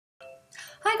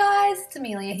Hi guys, it's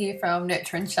Amelia here from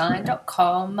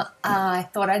nurtureandshine.com. I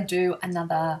thought I'd do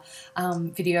another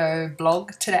video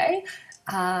blog today.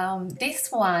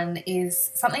 This one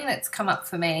is something that's come up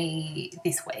for me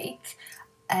this week.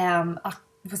 I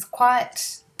was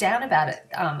quite down about it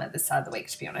at the start of the week,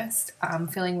 to be honest. I'm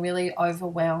feeling really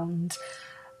overwhelmed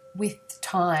with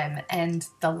time and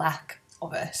the lack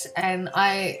of it. And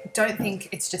I don't think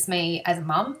it's just me as a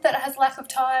mum that has lack of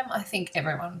time. I think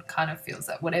everyone kind of feels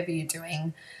that whatever you're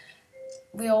doing,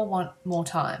 we all want more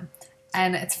time.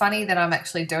 And it's funny that I'm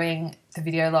actually doing the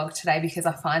video log today because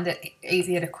I find it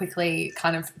easier to quickly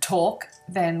kind of talk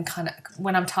than kind of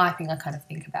when I'm typing. I kind of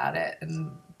think about it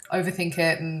and overthink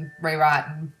it and rewrite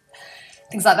and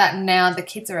things like that. And now the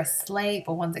kids are asleep,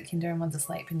 or one's at kinder and one's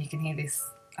asleep, and you can hear this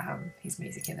his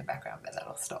music in the background, but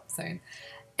that'll stop soon.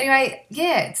 Anyway,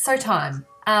 yeah, it's so time.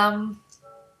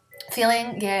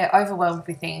 Feeling, overwhelmed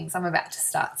with things. I'm about to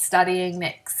start studying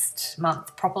next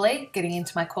month properly, getting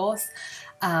into my course,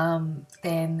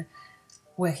 then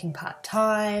working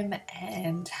part-time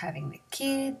and having the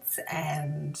kids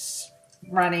and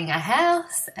running a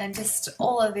house and just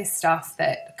all of this stuff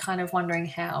that kind of wondering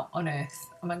how on earth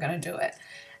am I going to do it.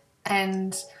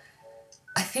 And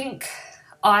I think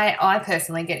I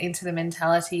personally get into the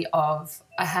mentality of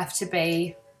I have to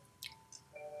be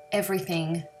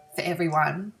everything for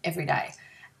everyone every day.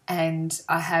 And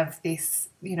I have this,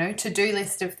 to-do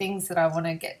list of things that I want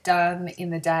to get done in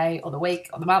the day or the week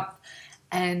or the month.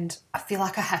 And I feel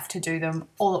like I have to do them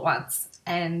all at once.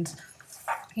 And,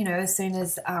 as soon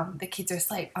as the kids are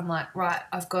asleep, I'm like, right,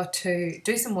 I've got to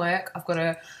do some work. I've got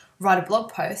to write a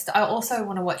blog post. I also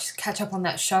want to catch up on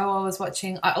that show I was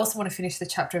watching. I also want to finish the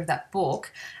chapter of that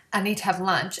book. I need to have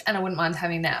lunch, and I wouldn't mind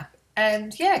having a nap.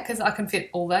 And yeah, because I can fit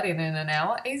all that in an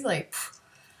hour easily.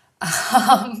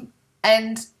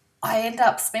 And I end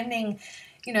up spending,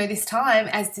 this time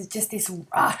as just this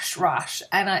rush.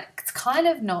 And it's kind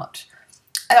of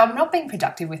I'm not being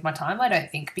productive with my time, I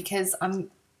don't think, because I'm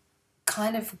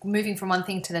kind of moving from one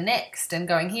thing to the next and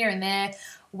going here and there.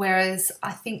 Whereas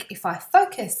I think if I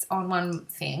focus on one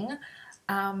thing,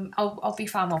 I'll be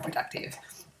far more productive.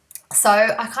 So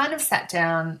I kind of sat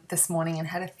down this morning and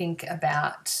had to think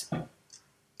about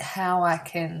how I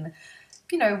can,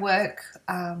 work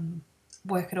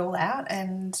it all out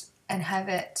and have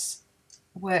it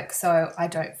work so I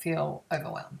don't feel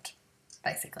overwhelmed,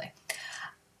 basically.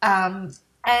 And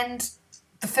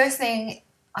the first thing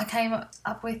I came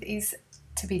up with is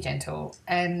to be gentle.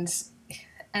 And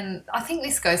I think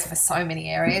this goes for so many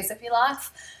areas of your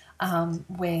life.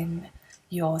 When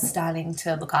you're starting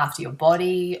to look after your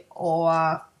body,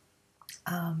 or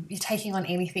you're taking on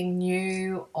anything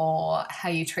new, or how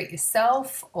you treat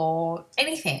yourself, or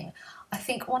anything. I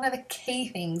think one of the key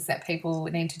things that people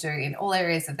need to do in all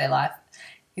areas of their life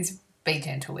is be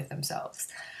gentle with themselves.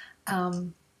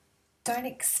 Don't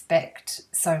expect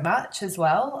so much as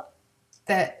well.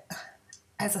 That,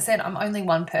 as I said, I'm only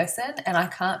one person and I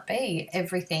can't be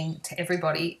everything to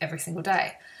everybody every single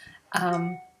day.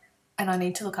 And I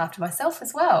need to look after myself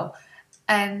as well.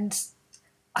 And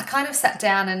I kind of sat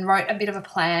down and wrote a bit of a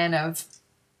plan of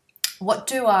what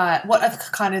are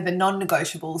kind of the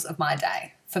non-negotiables of my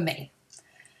day for me.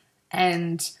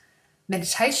 And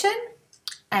meditation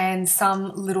and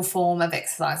some little form of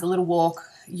exercise, a little walk,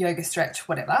 yoga, stretch,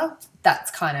 whatever. That's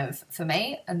kind of, for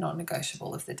me, a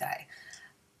non-negotiable of the day.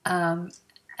 And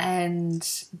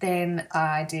then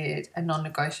I did a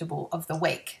non-negotiable of the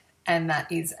week. And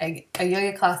that is a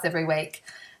yoga class every week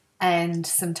and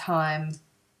some time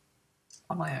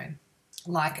on my own,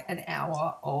 like an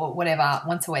hour or whatever,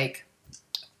 once a week,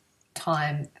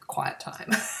 quiet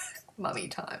time, mummy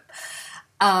time.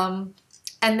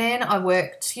 And then I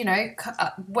worked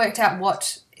out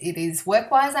what it is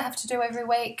work-wise I have to do every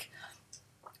week,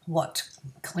 what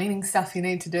cleaning stuff you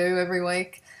need to do every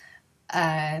week,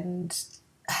 and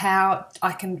how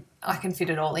I can fit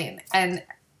it all in. And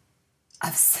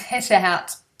I've set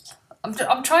out, I'm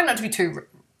trying not to be too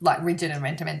rigid and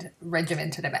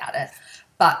regimented about it,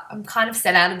 but I'm kind of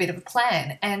set out a bit of a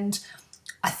plan. And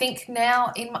I think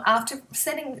now, after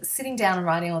sitting down and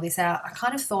writing all this out, I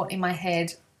kind of thought in my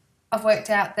head, I've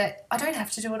worked out that I don't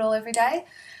have to do it all every day.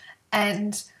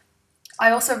 And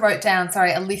I also wrote down,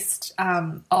 a list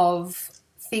of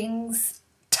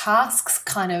tasks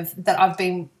kind of that I've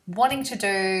been wanting to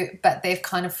do, but they've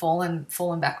kind of fallen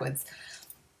backwards,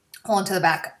 fallen to the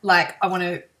back. Like, I want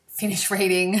to finish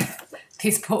reading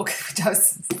this book, which I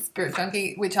was Spirit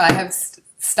Junkie, which I have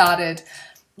started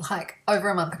like over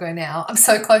a month ago now. I'm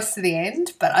so close to the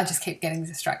end, but I just keep getting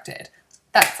distracted.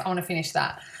 I want to finish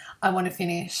that. I want to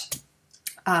finish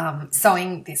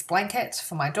sewing this blanket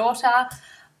for my daughter.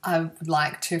 I would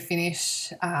like to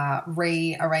finish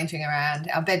rearranging around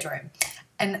our bedroom.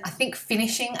 And I think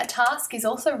finishing a task is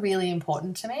also really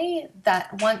important to me,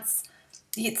 that once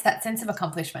it's that sense of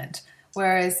accomplishment.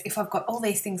 Whereas if I've got all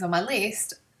these things on my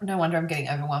list, no wonder I'm getting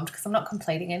overwhelmed because I'm not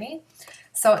completing any.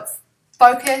 So it's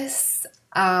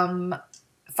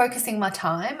focusing my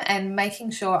time and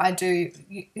making sure I do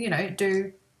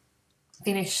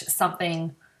finish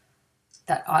something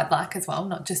that I'd like as well,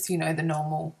 not just,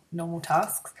 the normal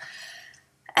tasks.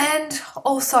 And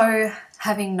also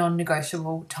having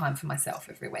non-negotiable time for myself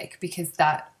every week, because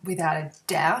that, without a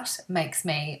doubt, makes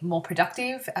me more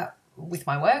productive with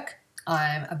my work.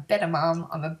 I'm a better mum,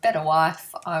 I'm a better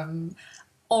wife, I'm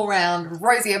all-round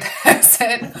rosier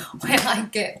person when I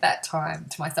get that time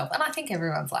to myself. And I think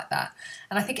everyone's like that.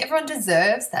 And I think everyone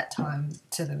deserves that time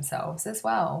to themselves as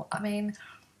well. I mean,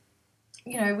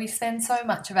 we spend so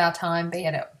much of our time, be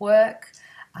it at work,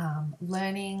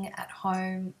 learning, at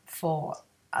home, for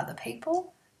other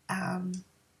people.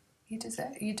 You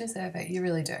deserve it. You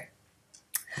really do.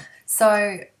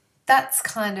 So that's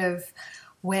kind of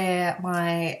where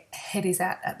my head is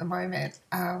at the moment.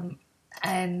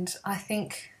 And I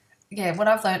think, what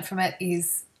I've learned from it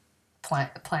is plan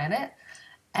it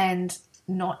and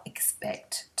not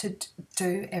expect to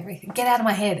do everything. Get out of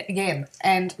my head again,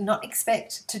 and not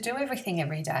expect to do everything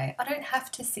every day. I don't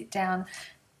have to sit down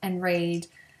and read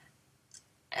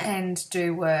and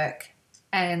do work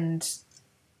and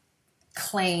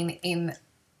clean in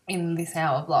this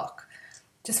hour block.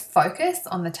 Just focus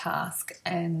on the task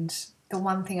and the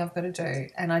one thing I've got to do,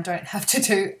 and I don't have to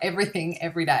do everything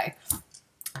every day.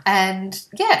 And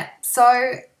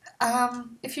so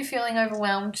if you're feeling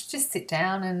overwhelmed, just sit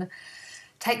down and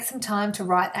take some time to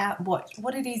write out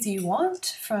what it is you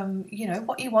want from,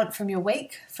 what you want from your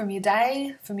week, from your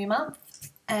day, from your month,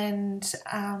 and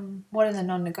what are the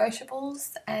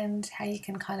non-negotiables, and how you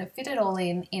can kind of fit it all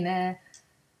in a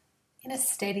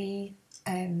steady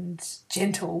and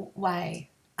gentle way.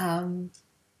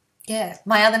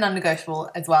 My other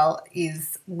non-negotiable as well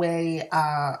is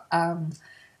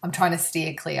I'm trying to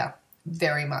steer clear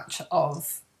very much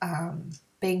of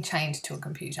being chained to a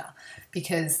computer,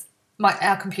 because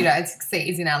our computer, as you can see,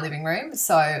 is in our living room.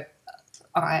 So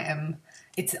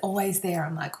it's always there.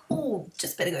 I'm like, oh,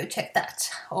 just better go check that,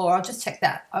 or I'll just check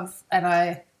that. And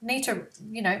I need to,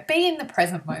 be in the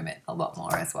present moment a lot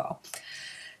more as well.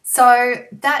 So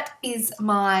that is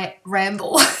my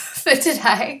ramble for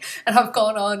today, and I've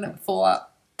gone on for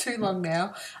too long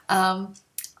now.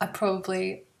 I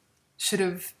probably should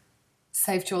have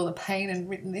saved you all the pain and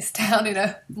written this down in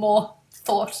a more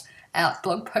thought out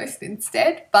blog post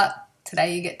instead, but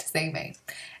today you get to see me.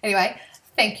 Anyway,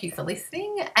 thank you for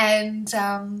listening, and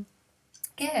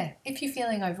if you're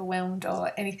feeling overwhelmed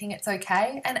or anything, it's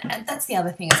okay. And that's the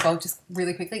other thing as well, just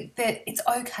really quickly, that it's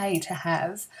okay to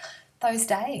have those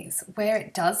days where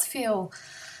it does feel,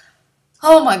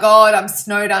 oh my God, I'm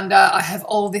snowed under, I have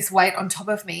all this weight on top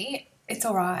of me. It's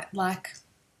all right. Like,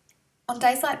 on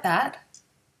days like that,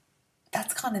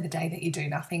 that's kind of the day that you do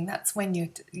nothing. That's when your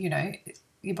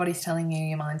body's telling you,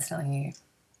 your mind's telling you,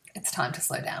 it's time to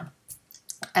slow down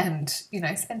and,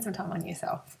 spend some time on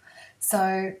yourself.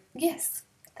 So, yes,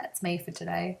 that's me for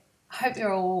today. I hope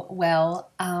you're all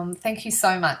well. Thank you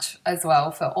so much as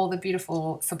well for all the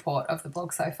beautiful support of the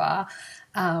blog so far.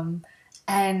 And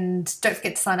don't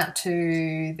forget to sign up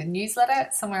to the newsletter.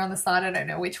 It's somewhere on the side. I don't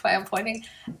know which way I'm pointing,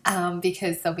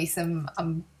 because there'll be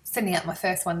I'm sending out my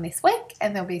first one this week,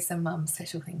 and there'll be some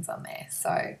special things on there.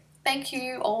 So thank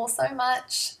you all so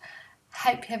much.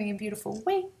 Hope you're having a beautiful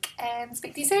week, and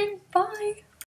speak to you soon. Bye.